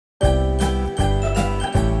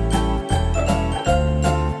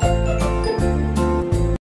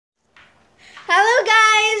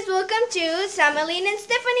Samelyn and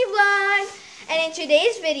Stephanie vlog. And in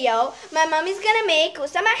today's video, my mom is gonna make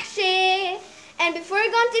KOUSA MAHSHI. And before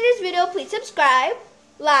you go into this video, please subscribe,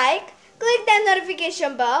 like, click that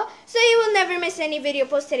notification bell so you will never miss any video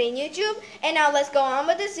posted in YouTube. And now let's go on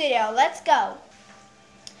with this video. Let's go.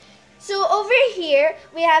 So over here,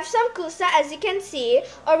 we have some KOUSA, as you can see,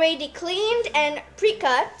 already cleaned and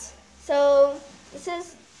pre-cut. So this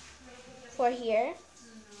is for here.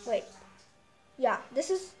 Wait. Yeah, this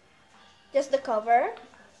is just the cover.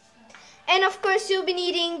 And of course, you'll be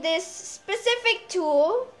needing this specific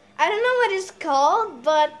tool. I don't know what it's called,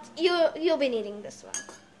 but you'll be needing this one.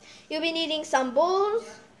 You'll be needing some bowls,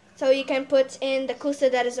 so you can put in the KOUSA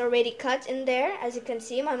that is already cut in there. As you can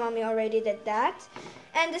see, my mommy already did that.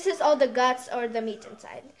 And this is all the guts or the meat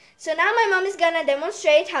inside. So now my mom is gonna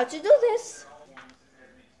demonstrate how to do this.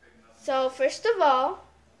 So first of all,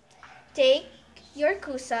 take your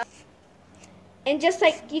KOUSA and just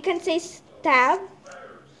like you can say stab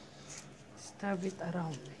it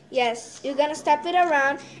around. Yes, you're gonna stab it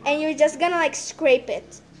around and you're just gonna like scrape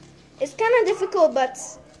it. It's kind of difficult, but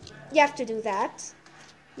you have to do that.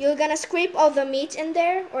 You're gonna scrape all the meat in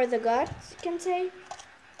there, or the guts, you can say.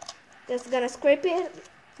 Just gonna scrape it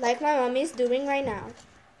like my mommy is doing right now.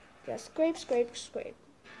 Just scrape, scrape, scrape.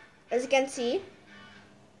 As you can see.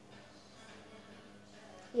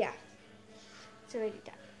 Yeah, it's already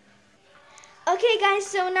done. Okay guys,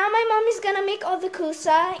 so now my mom is gonna make all the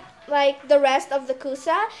KOUSA, like the rest of the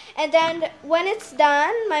KOUSA, and then when it's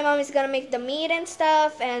done, my mom is gonna make the meat and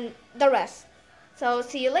stuff and the rest. So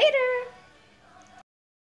see you later.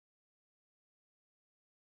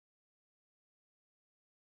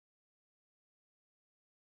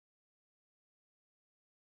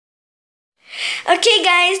 Okay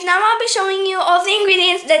guys, now I'll be showing you all the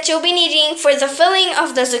ingredients that you'll be needing for the filling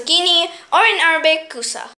of the zucchini, or in Arabic,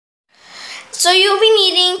 KOUSA. So you'll be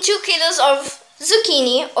needing 2 kilos of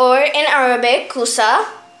zucchini, or in Arabic, KOUSA,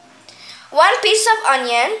 1 piece of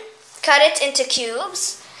onion, cut it into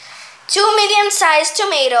cubes, 2 medium-sized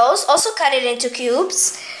tomatoes, also cut it into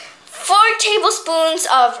cubes, 4 tablespoons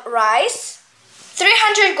of rice,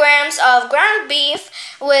 300 grams of ground beef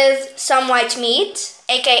with some white meat,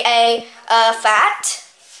 aka fat,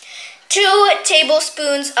 2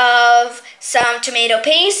 tablespoons of some tomato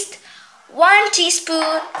paste, 1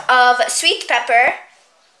 teaspoon of sweet pepper,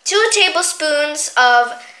 2 tablespoons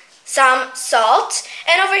of some salt,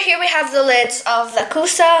 and over here we have the lids of the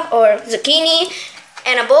KOUSA or zucchini,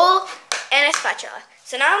 and a bowl and a spatula.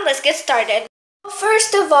 So now let's get started.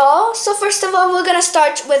 First of all, we're gonna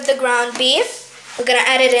start with the ground beef. We're gonna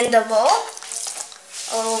add it in the bowl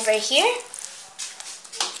over here.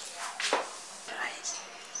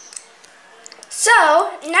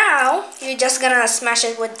 So now you're just gonna smash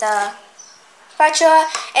it with the spatula,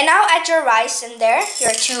 and now add your rice in there,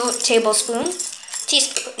 your 2 tablespoons.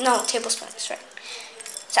 Tablespoons, right?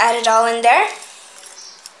 So add it all in there.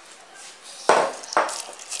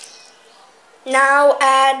 Now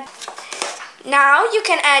you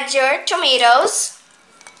can add your tomatoes,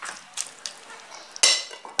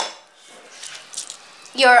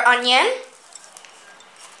 your onion,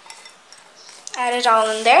 add it all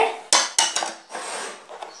in there,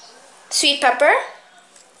 sweet pepper,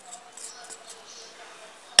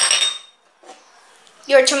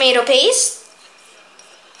 your tomato paste,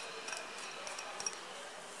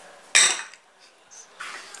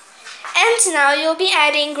 and now you'll be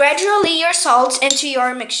adding gradually your salt into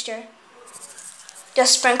your mixture.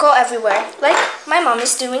 Just sprinkle everywhere, like my mom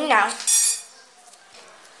is doing now.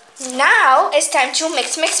 Now it's time to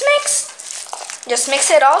mix. Just mix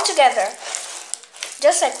it all together,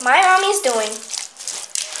 just like my mom is doing.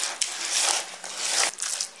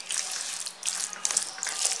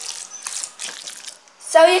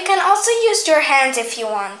 So you can also use your hands if you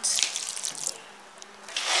want.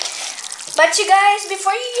 But you guys,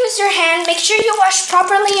 before you use your hand, make sure you wash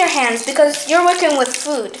properly your hands because you're working with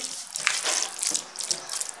food.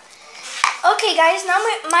 Okay guys, now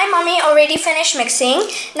my mommy already finished mixing.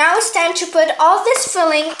 Now it's time to put all this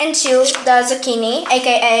filling into the zucchini,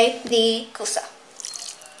 aka the KOUSA.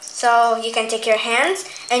 So you can take your hands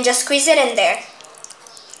and just squeeze it in there.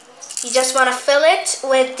 You just want to fill it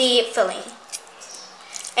with the filling.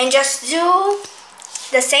 And just do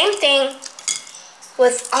the same thing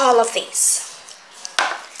with all of these.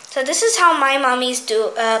 So this is how my mommy's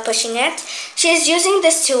pushing it. She's using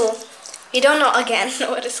this tool. You don't know again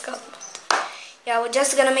what it's called. Yeah, we're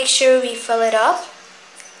just gonna make sure we fill it up,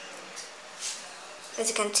 as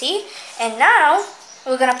you can see. And now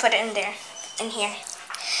we're gonna put it in here.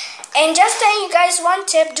 And just telling you guys one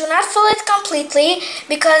tip, do not fill it completely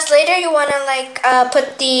because later you want to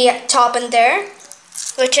put the top in there,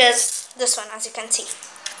 which is this one, as you can see.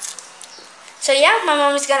 So yeah, my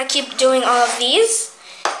mom is gonna keep doing all of these,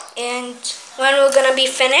 and when we're gonna be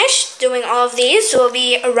finished doing all of these, we'll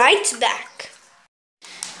be right back.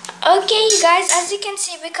 Okay, you guys, as you can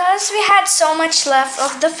see, because we had so much left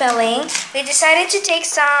of the filling, we decided to take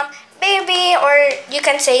some baby, or you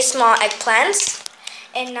can say small eggplants.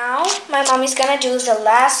 And now my mom is gonna do the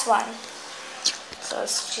last one. So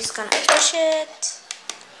she's gonna push it,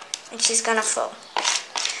 and she's gonna fill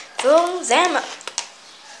them up.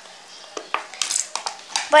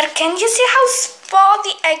 But can you see how small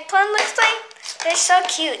the eggplant looks like? They're so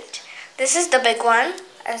cute. This is the big one.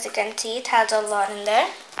 As you can see, it has a lot in there.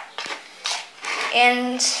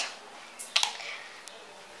 And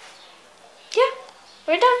yeah,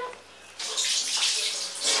 we're done.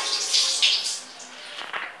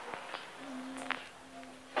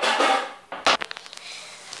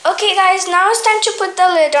 Okay guys, now it's time to put the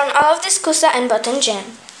lid on all of this KOUSA and button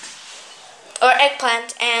jam. Or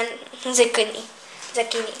eggplant and zucchini.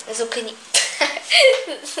 Zucchini.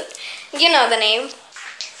 You know the name.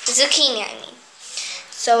 Zucchini, I mean.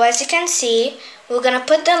 So as you can see, we're gonna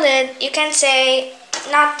put the lid. You can say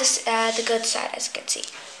not this, the good side, as you can see.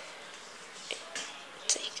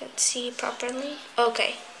 So you can see properly.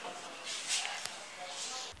 Okay.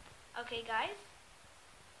 Okay, guys.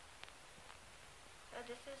 So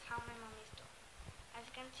this is how my mom is doing. As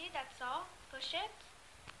you can see, that's all. Push it,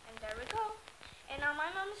 and there we go. And now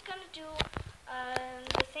my mom is gonna do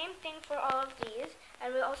the same thing for all of these,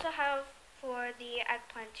 and we also have for the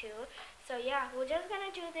eggplant too. So yeah, we're just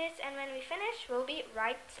gonna do this, and when we finish, we'll be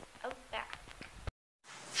right back.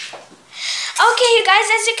 Okay, you guys,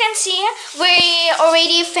 as you can see, we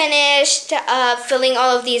already finished filling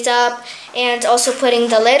all of these up and also putting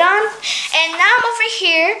the lid on. And now over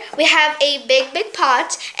here, we have a big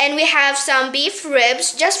pot, and we have some beef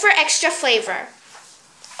ribs just for extra flavor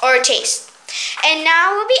or taste. And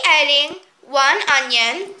now we'll be adding 1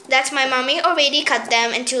 onion. That's my mommy already cut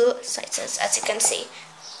them into slices, as you can see.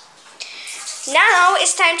 Now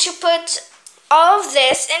it's time to put all of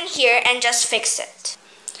this in here and just fix it.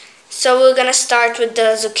 So we're gonna start with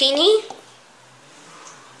the zucchini,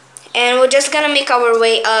 and we're just gonna make our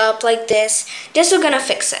way up like this. Just we're gonna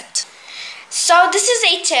fix it. So this is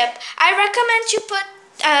a tip. I recommend you put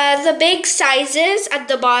the big sizes at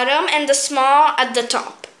the bottom and the small at the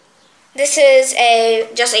top. This is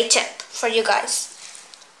just a tip for you guys.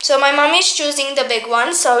 So my mom is choosing the big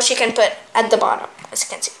one so she can put at the bottom, as you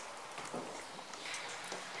can see.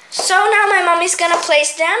 So now my mom is gonna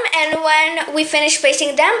place them, and when we finish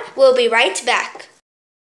placing them, we'll be right back.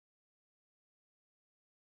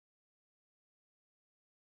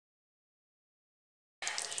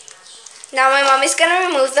 Now my mom is gonna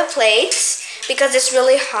remove the plates because it's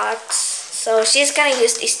really hot. So she's gonna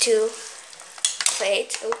use these 2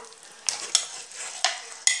 plates. Ooh.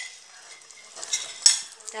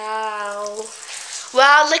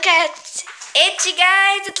 Wow, look at it, you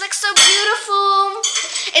guys. It looks so beautiful.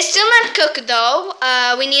 It's still not cooked though.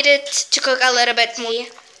 We need it to cook a little bit more.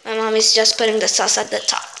 My mom is just putting the sauce at the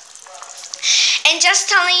top. And just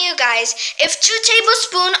telling you guys, if 2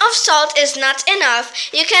 tablespoons of salt is not enough,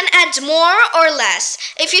 you can add more or less.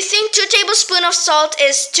 If you think 2 tablespoons of salt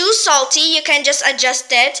is too salty, you can just adjust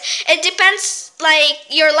it. It depends like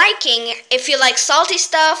your liking, if you like salty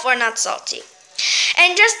stuff or not salty.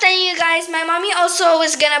 And just telling you guys, my mommy also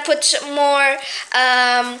is gonna put more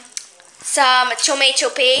some tomato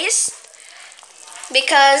paste,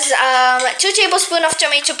 because 2 tablespoons of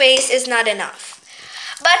tomato paste is not enough.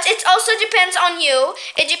 But it also depends on you.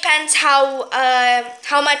 It depends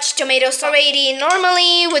how much tomatoes already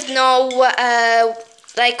normally with no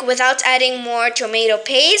like without adding more tomato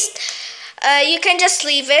paste. You can just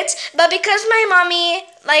leave it. But because my mommy,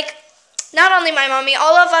 like not only my mommy,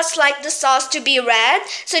 all of us like the sauce to be red.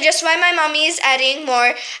 So just why my mommy is adding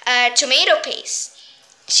more tomato paste.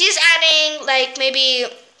 She's adding like maybe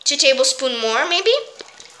 2 tablespoons more maybe.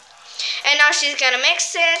 And now she's gonna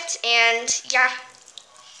mix it, and yeah.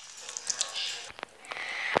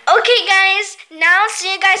 Okay guys, now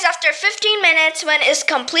see you guys after 15 minutes when it's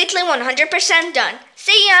completely 100% done.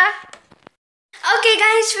 See ya! Okay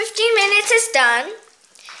guys, 15 minutes is done.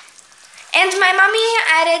 And my mommy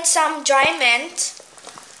added some dry mint.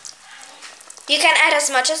 You can add as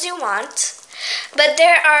much as you want. But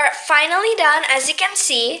they are finally done, as you can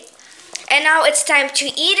see. And now it's time to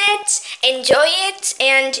eat it, enjoy it,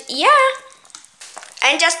 and yeah.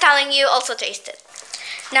 I'm just telling you, also taste it.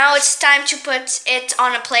 Now it's time to put it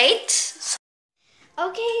on a plate.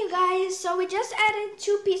 Okay, you guys, so we just added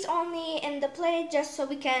 2 pieces only in the plate just so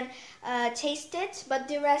we can taste it, but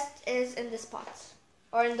the rest is in this pot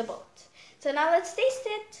or in the bowl. So now let's taste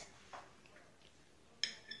it.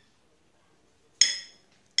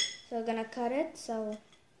 So we're gonna cut it. So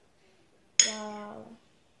wow.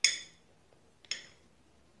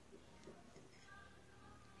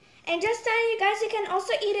 And just telling you guys, you can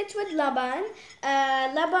also eat it with leban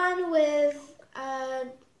with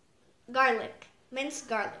garlic, minced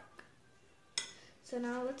garlic. So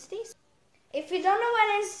now let's taste. If you don't know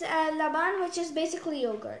what is leban, which is basically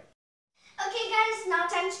yogurt. Okay guys, now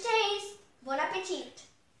time to taste. Bon appetit.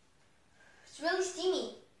 It's really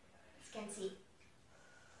steamy, as you can see.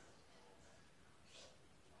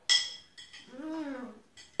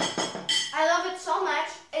 I love it so much.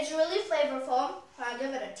 It's really flavorful. So I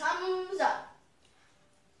give it a thumbs up.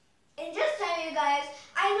 And just telling you guys,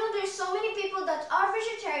 I know there's so many people that are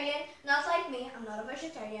vegetarian, not like me. I'm not a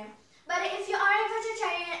vegetarian. But if you are a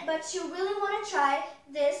vegetarian, but you really want to try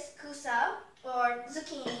this KOUSA or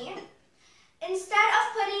zucchini, instead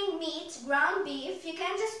of putting meat, ground beef, you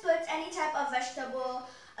can just put any type of vegetable.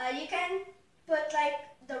 You can put like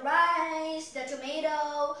the rice, the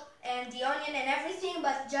tomato, and the onion and everything,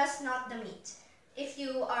 but just not the meat if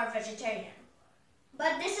you are vegetarian.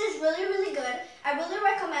 But this is really, really good. I really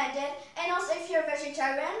recommend it. And also if you're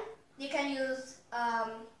vegetarian, you can use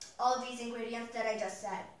all of these ingredients that I just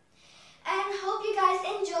said. And hope you guys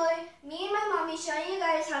enjoy me and my mommy showing you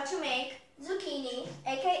guys how to make zucchini,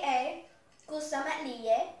 aka KOUSA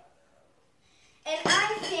mahliye. And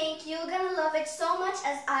I think you're gonna love it so much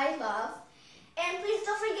as I love. And please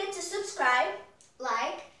don't forget to subscribe,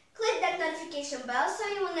 like, click that notification bell so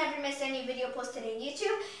you will never miss any video posted in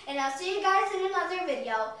YouTube. And I'll see you guys in another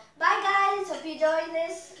video. Bye guys, hope you enjoyed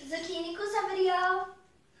this zucchini KOUSA video.